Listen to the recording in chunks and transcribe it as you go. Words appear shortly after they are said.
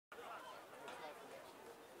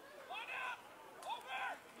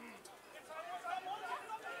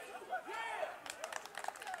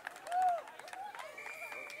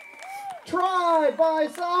Try by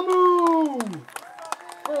Samu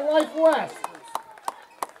for Life West.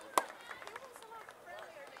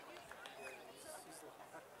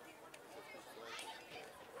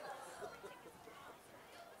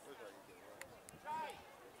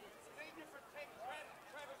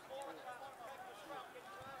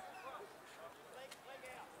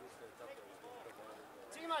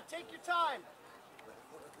 Take your time.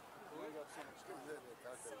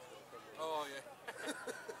 Oh, yeah.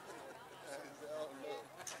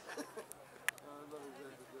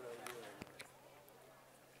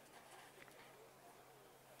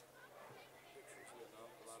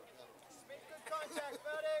 Make good contact,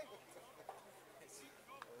 buddy.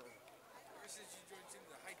 Ever since you joined team,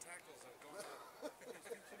 the high tackles have gone up.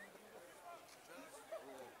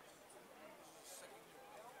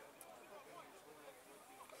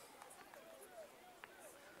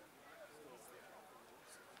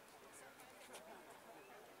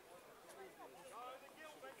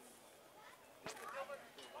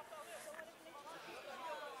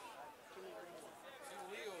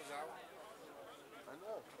 Leo's out. I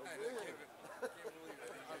know. I can't believe it.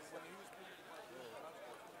 When he was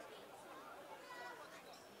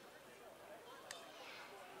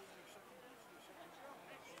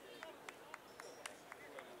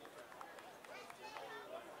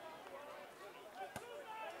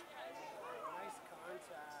Nice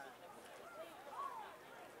contact.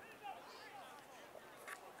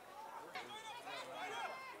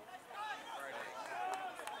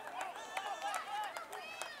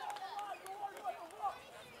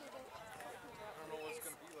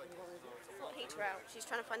 Heat her out. She's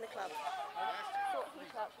trying to find the club. Sort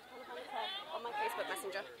heat her out. She's trying to find the club on my Facebook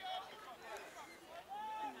Messenger.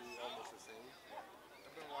 Almost the same.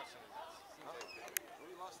 I've been watching it.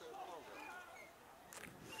 We lost that ball, though.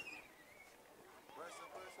 Pressure.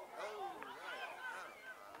 Oh, right.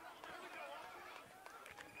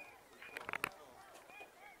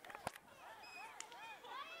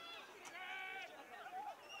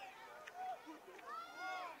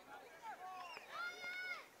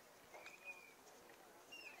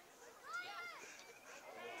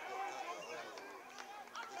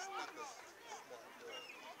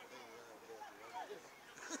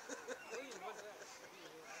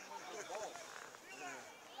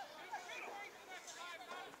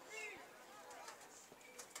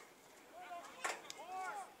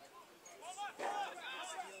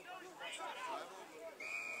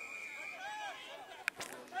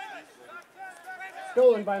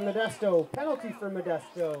 Stolen by Modesto. Penalty for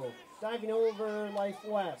Modesto. Diving over Life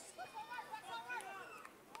West.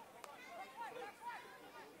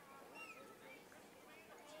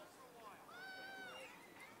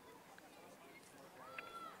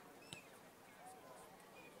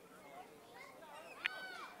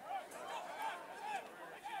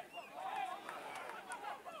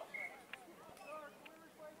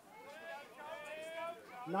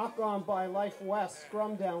 Knock on by Life West.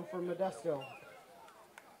 Scrum down for Modesto.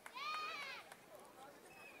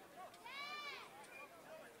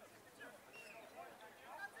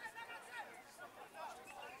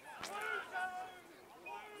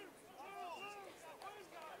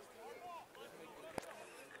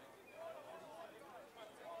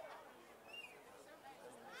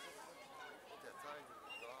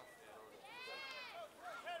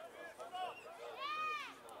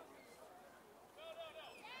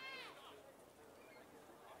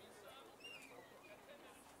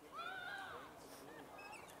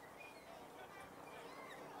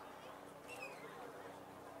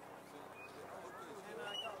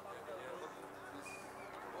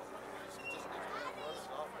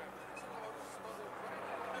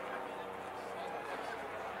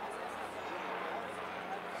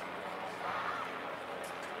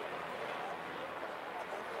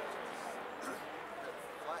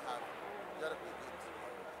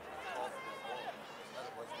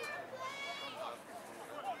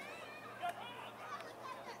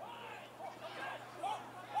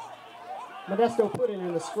 Modesto put it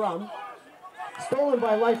in the scrum. Stolen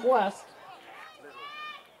by Life West.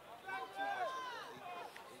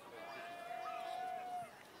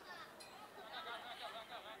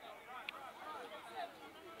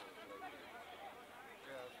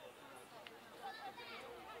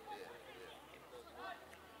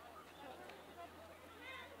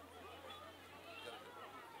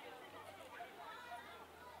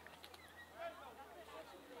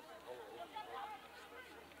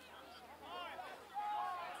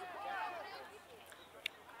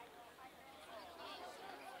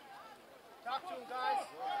 Talk to him, guys.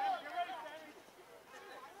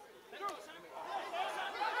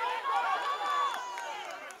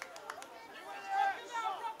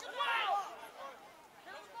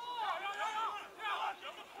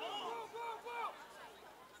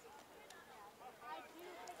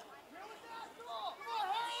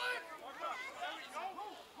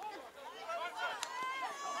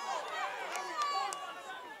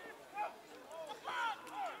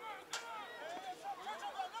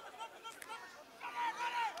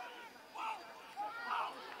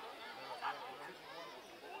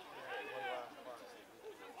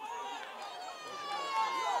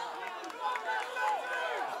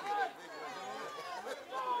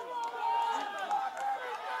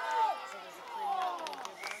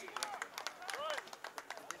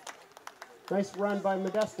 Nice run by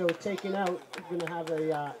Modesto, taken out. He's going to have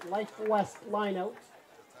a Life West line out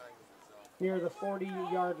near the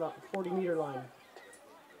 40-meter line.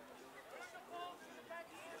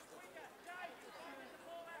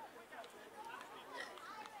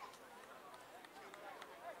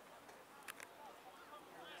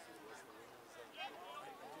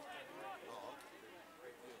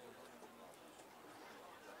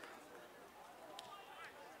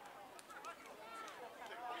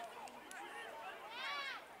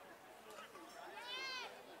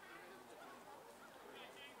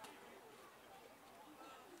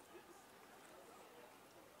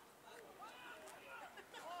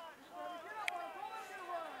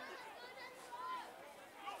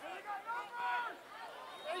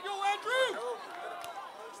 There you go, Andrew! Oh!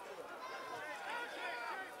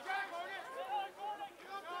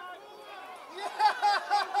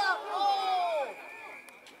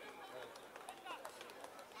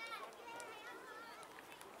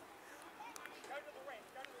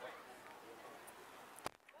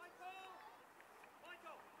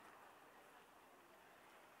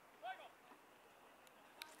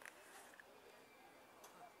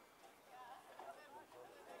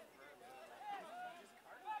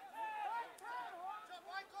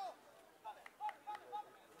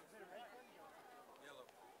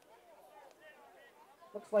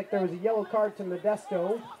 Looks like there was a yellow card to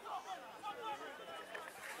Modesto.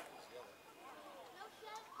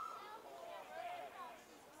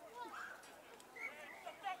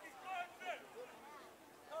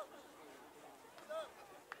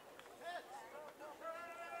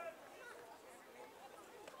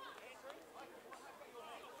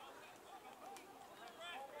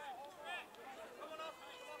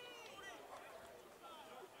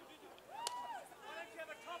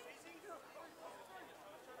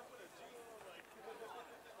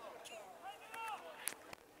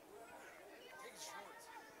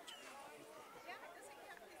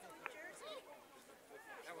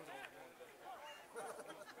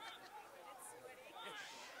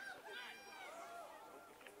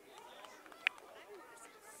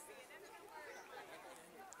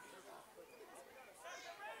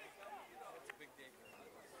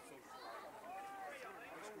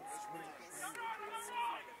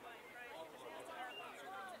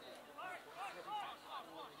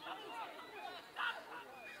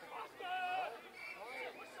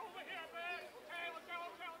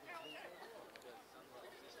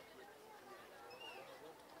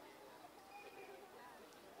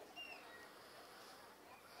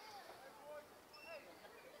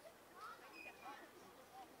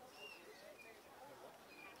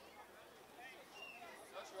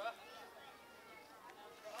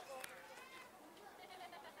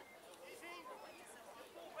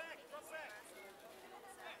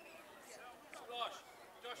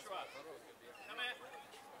 Joshua, come here.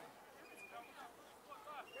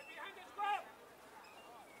 Get behind the scrum.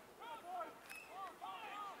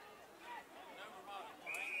 No remark,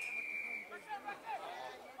 right? I'm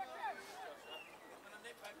going to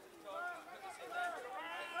nip back to the top. Put this in there. If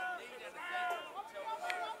you need anything, tell me.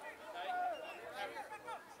 Okay?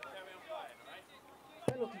 Carry on playing, right?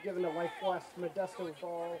 Penalty given to Life West. Modesto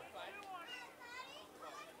ball.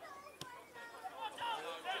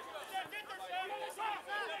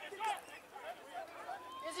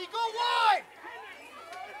 Izzy, go wide!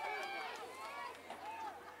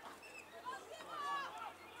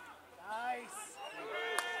 Nice.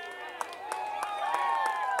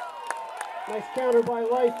 Nice counter by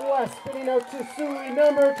Life West. Spinning out to Sui,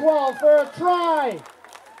 number 12, for a try.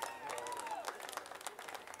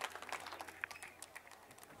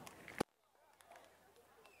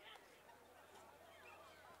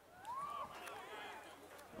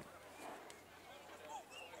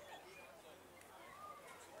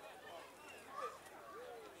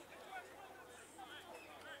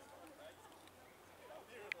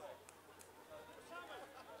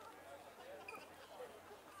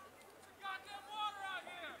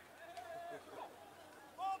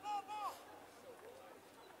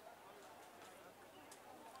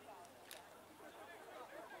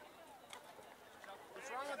 What's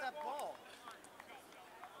wrong with that ball?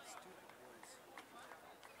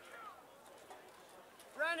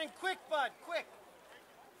 Brandon, quick, bud, quick.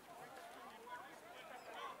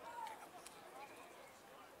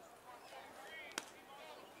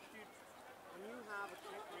 Dude, when you have a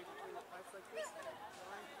kick right between the pipes like this,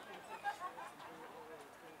 why you can take shots and bring it over and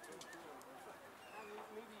 22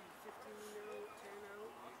 maybe 15 out, 10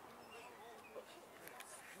 out.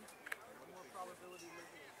 More probability of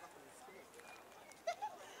making a fucking mistake.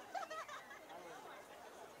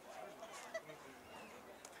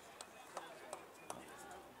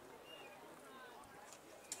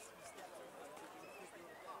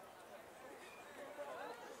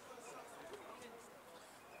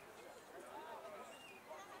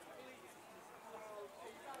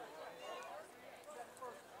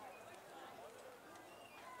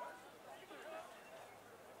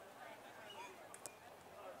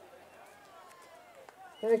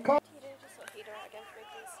 And call. Heater, just a heater again for me,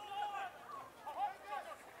 please.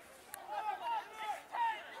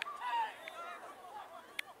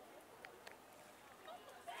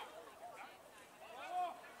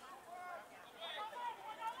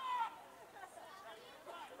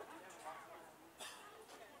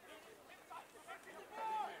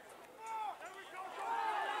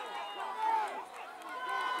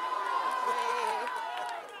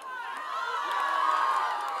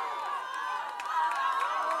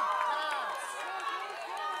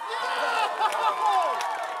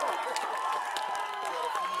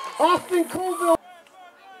 Austin Colville.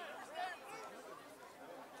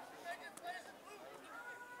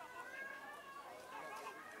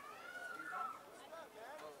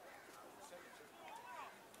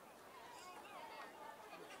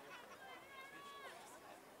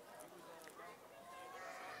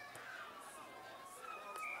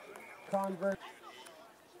 Convert.